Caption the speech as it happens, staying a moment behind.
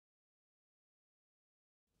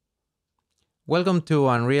Welcome to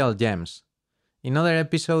Unreal Gems. In other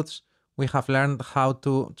episodes, we have learned how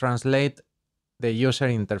to translate the user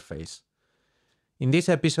interface. In this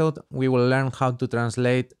episode, we will learn how to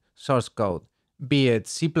translate source code, be it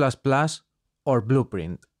C++ or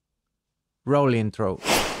Blueprint. Roll intro.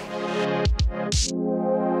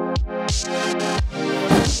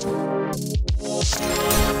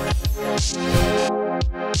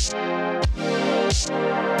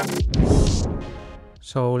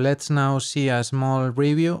 So let's now see a small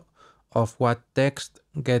review of what text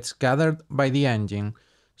gets gathered by the engine.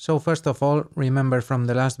 So first of all, remember from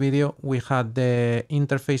the last video, we had the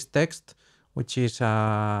interface text, which is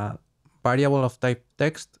a variable of type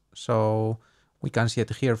text. So we can see it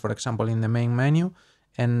here, for example, in the main menu.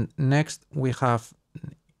 And next we have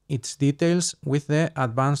its details with the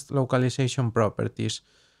advanced localization properties.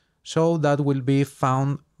 So that will be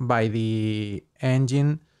found by the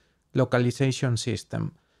engine localization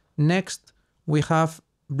system. Next, we have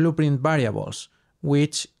blueprint variables,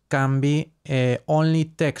 which can be only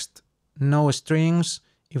text, no strings,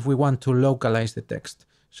 if we want to localize the text.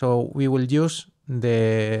 So we will use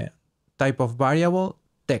the type of variable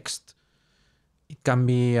text. It can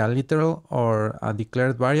be a literal or a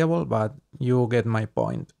declared variable, but you get my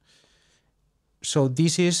point. So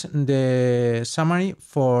this is the summary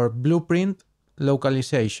for blueprint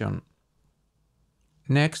localization.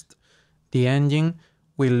 Next, the engine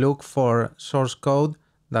will look for source code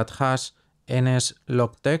that has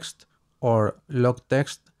ns-loctext or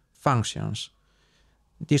loctext functions.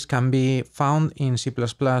 This can be found in C++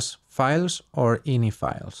 files or ini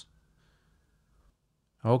files.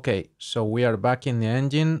 Okay, so we are back in the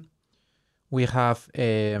engine. We have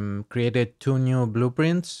created two new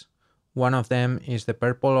blueprints. One of them is the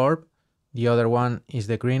purple orb, the other one is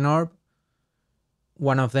the green orb.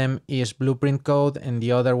 One of them is blueprint code and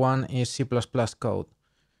the other one is C++ code.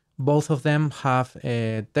 Both of them have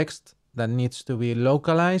a text that needs to be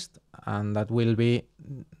localized and that will be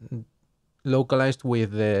localized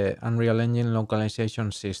with the Unreal Engine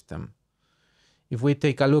localization system. If we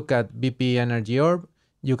take a look at BP Energy Orb,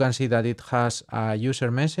 you can see that it has a user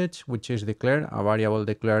message, which is declared, a variable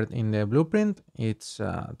declared in the blueprint. It's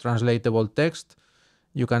translatable text.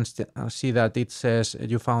 You can see that it says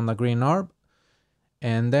you found a green orb.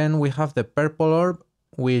 And then we have the purple orb,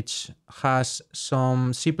 which has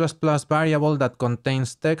some C++ variable that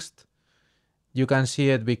contains text. You can see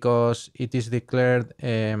it because it is declared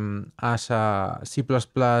as a C++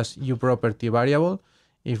 uProperty variable.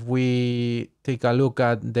 If we take a look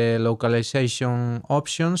at the localization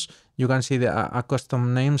options, you can see a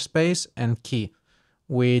custom namespace and key,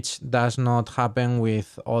 which does not happen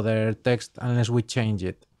with other text unless we change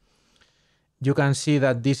it. You can see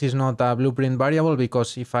that this is not a blueprint variable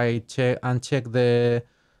because if I uncheck the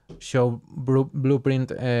show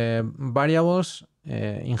blueprint variables,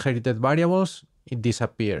 inherited variables, it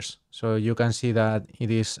disappears. So you can see that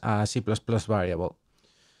it is a C++ variable.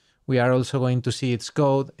 We are also going to see its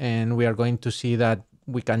code, and we are going to see that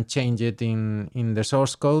we can change it in the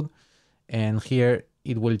source code. And here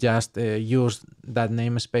it will just use that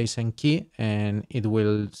namespace and key, and it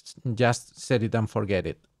will just set it and forget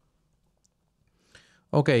it.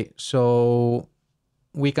 Okay, so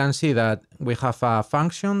we can see that we have a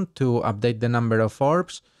function to update the number of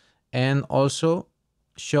orbs and also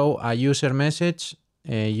show a user message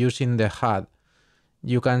using the HUD.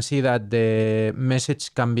 You can see that the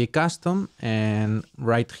message can be custom, and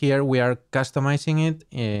right here we are customizing it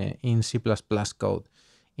in C++ code,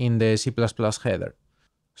 in the C++ header.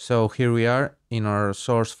 So here we are in our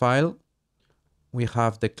source file. We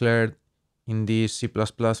have declared in this C++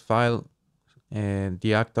 file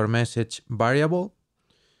the actor message variable,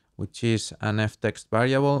 which is an FText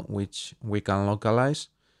variable which we can localize.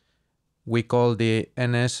 We call the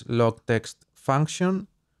ns-loctext function,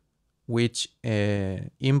 which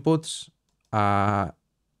inputs a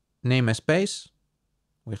namespace.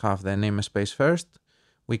 We have the namespace first.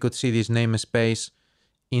 We could see this namespace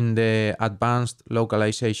in the advanced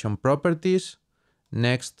localization properties.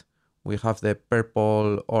 Next, we have the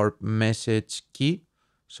purple orb message key.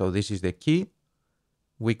 So this is the key.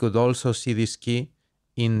 We could also see this key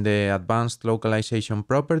in the advanced localization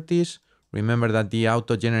properties. Remember that the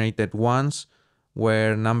auto-generated ones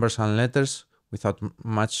were numbers and letters without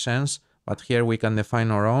much sense, but here we can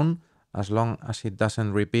define our own as long as it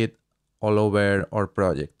doesn't repeat all over our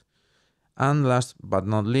project. And last but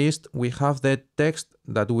not least, we have the text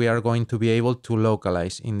that we are going to be able to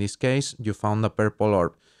localize. In this case, you found a purple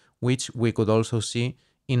orb, which we could also see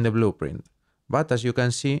in the blueprint. But as you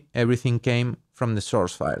can see, everything came from the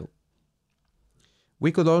source file.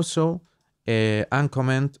 We could also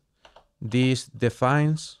uncomment these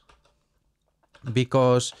defines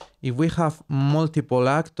because if we have multiple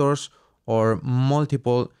actors or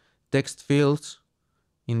multiple text fields,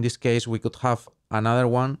 in this case we could have another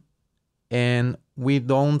one, and we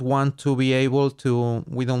don't want to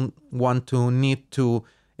need to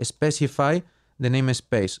specify the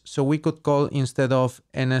namespace. So we could call, instead of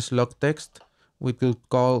ns-logtext, we could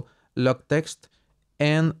call logtext,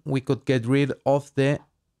 and we could get rid of the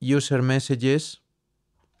user messages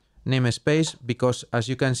namespace, because as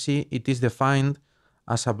you can see, it is defined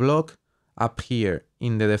as a block up here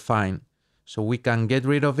in the define. So we can get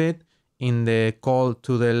rid of it in the call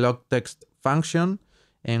to the logtext function,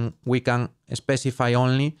 and we can specify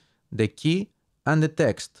only the key and the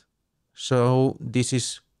text. So this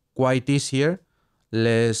is quite easier,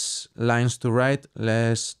 less lines to write,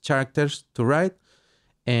 less characters to write,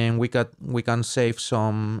 and we can save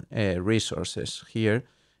some resources here,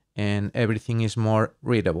 and everything is more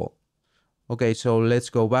readable. Okay, so let's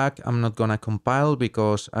go back. I'm not gonna compile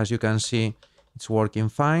because, as you can see, it's working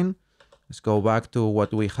fine. Let's go back to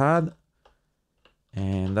what we had,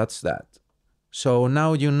 and that's that. So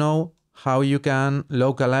now you know how you can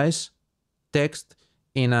localize text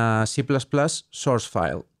in a C++ source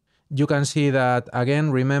file. You can see that,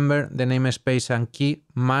 again, remember, the namespace and key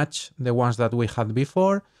match the ones that we had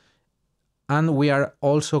before, and we are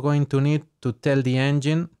also going to need to tell the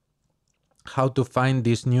engine how to find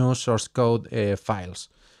these new source code files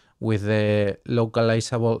with the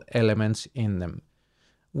localizable elements in them.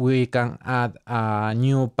 We can add a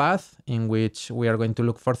new path in which we are going to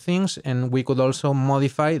look for things, and we could also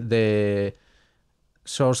modify the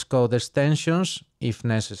source code extensions if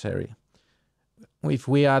necessary. If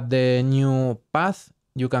we add the new path,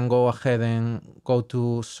 you can go ahead and go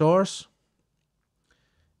to source,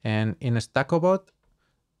 and in Stackobot,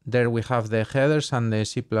 there we have the headers and the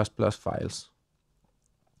C++ files.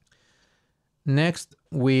 Next,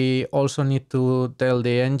 we also need to tell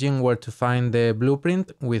the engine where to find the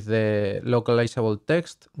blueprint with the localizable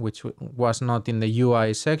text, which was not in the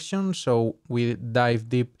UI section. So we dive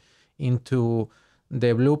deep into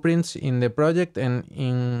the blueprints in the project and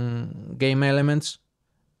in game elements,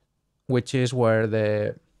 which is where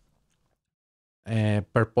the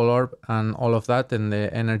purple orb and all of that and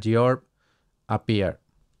the energy orb appear.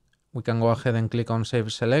 We can go ahead and click on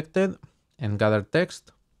Save Selected and gather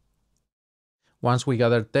text. Once we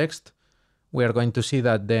gather text, we are going to see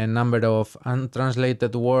that the number of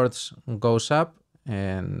untranslated words goes up,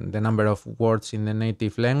 and the number of words in the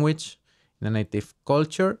native language, in the native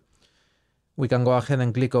culture. We can go ahead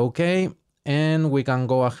and click OK, and we can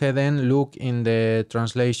go ahead and look in the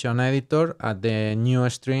translation editor at the new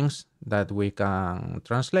strings that we can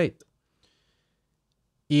translate.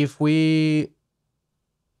 If we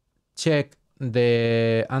check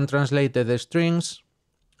the untranslated strings,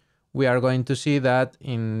 we are going to see that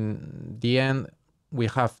in the end we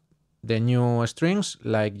have the new strings,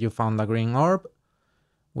 like you found a green orb.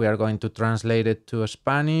 We are going to translate it to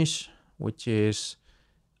Spanish, which is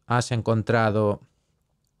has encontrado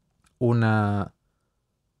un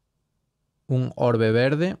orbe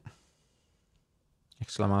verde,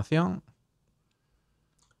 exclamación.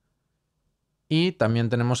 Y también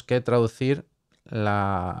tenemos que traducir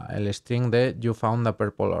el string de you found a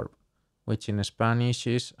purple orb, which in Spanish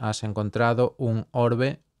is has encontrado un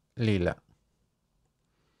orbe lila,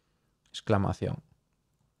 exclamación.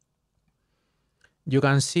 You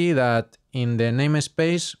can see that in the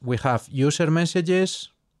namespace we have user messages,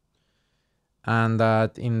 and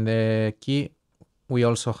that in the key we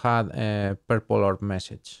also had a purple orb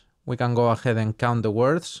message. We can go ahead and count the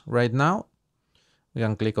words right now. We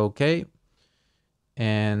can click OK,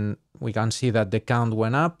 and we can see that the count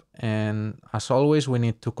went up, and as always we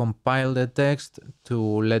need to compile the text to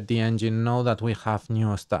let the engine know that we have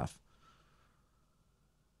new stuff.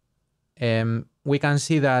 We can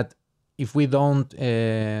see that if we don't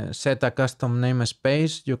set a custom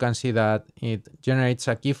namespace, you can see that it generates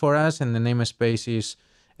a key for us and the namespace is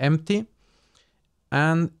empty.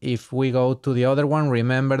 And if we go to the other one,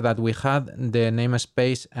 remember that we had the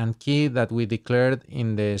namespace and key that we declared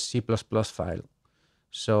in the C++ file.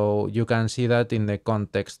 So you can see that in the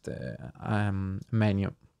context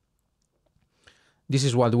menu. This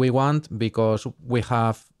is what we want because we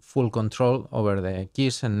have full control over the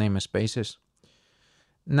keys and namespaces.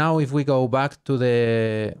 Now, if we go back to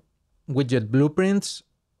the widget blueprints,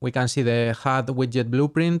 we can see the HUD widget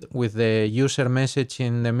blueprint with the user message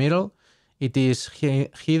in the middle. It is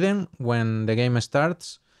hidden when the game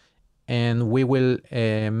starts, and we will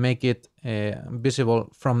make it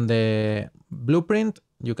visible from the blueprint.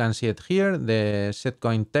 You can see it here, the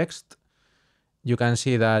setCoin text. You can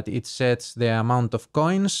see that it sets the amount of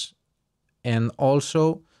coins and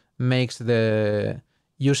also makes the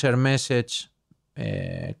user message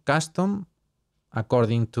custom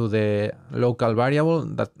according to the local variable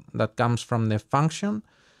that comes from the function,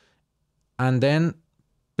 and then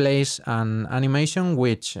plays an animation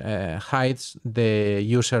which hides the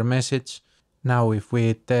user message. Now, if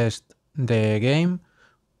we test the game,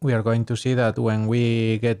 we are going to see that when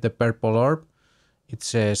we get the purple orb, it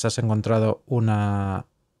says has encontrado un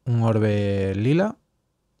orbe lila.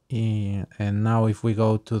 And now if we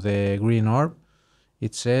go to the green orb,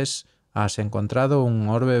 it says has encontrado un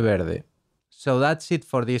orbe verde. So that's it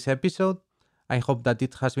for this episode. I hope that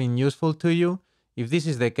it has been useful to you. If this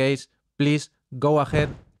is the case, please go ahead,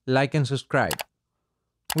 like and subscribe.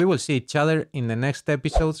 We will see each other in the next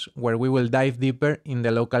episodes where we will dive deeper in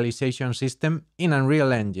the localization system in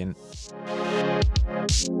Unreal Engine.